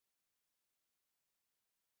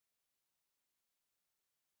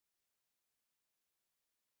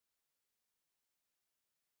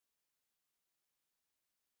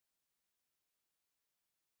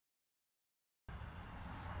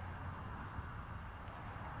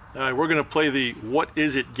Alright, we're going to play the What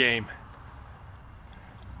Is It game.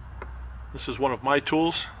 This is one of my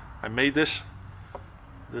tools. I made this.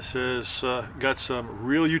 This has got some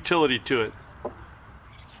real utility to it.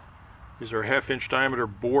 These are 1/2 inch diameter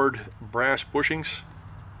bored brass bushings.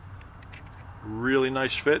 Really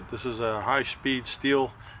nice fit. This is a high-speed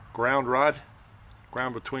steel ground rod.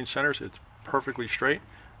 Ground between centers. It's perfectly straight.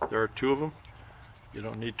 There are 2 of them. You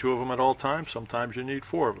don't need 2 of them at all times. Sometimes you need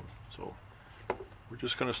 4 of them. So we're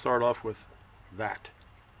just going to start off with that.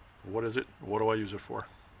 What is it? What do I use it for?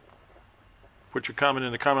 Put your comment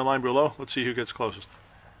in the comment line below. Let's see who gets closest.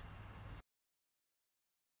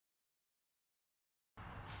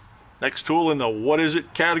 Next tool in the what is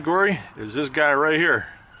it category is this guy right here.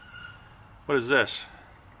 What is this?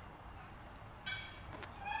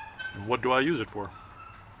 And what do I use it for?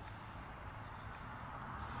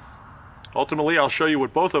 Ultimately, I'll show you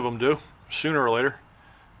what both of them do sooner or later.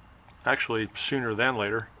 Actually, sooner than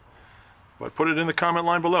later. But put it in the comment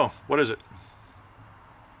line below. What is it?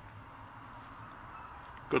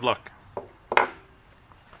 Good luck.